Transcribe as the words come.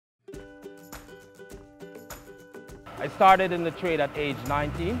I started in the trade at age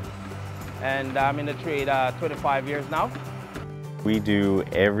 19, and I'm in the trade 25 years now. We do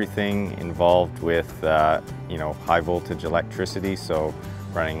everything involved with high voltage electricity, so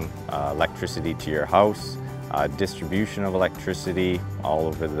running electricity to your house, distribution of electricity all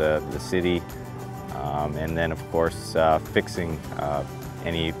over the city, and then of course fixing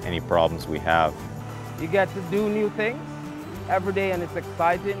any problems we have. You get to do new things every day, and it's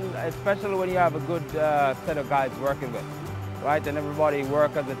exciting, especially when you have a good set of guys working with, right? And everybody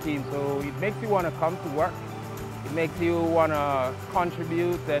work as a team, so it makes you want to come to work. It makes you want to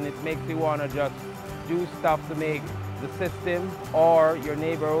contribute, and it makes you want to just do stuff to make the system or your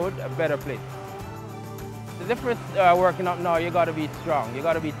neighborhood a better place. The difference working up now, you got to be strong, you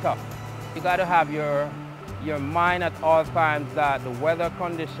got to be tough. You got to have your mind at all times that the weather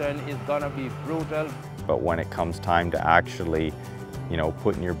condition is going to be brutal. But when it comes time to actually,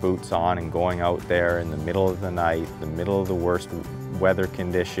 putting your boots on and going out there in the middle of the night, the middle of the worst weather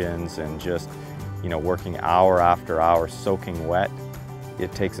conditions, and just, working hour after hour soaking wet,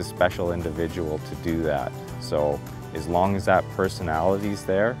 it takes a special individual to do that. So as long as that personality's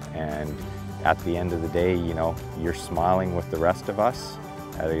there, and at the end of the day, you're smiling with the rest of us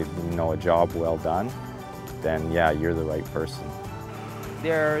at a job well done, then yeah, you're the right person.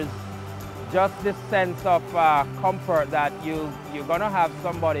 There's just this sense of comfort that you're gonna have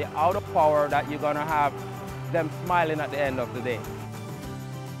somebody out of power, that you're gonna have them smiling at the end of the day.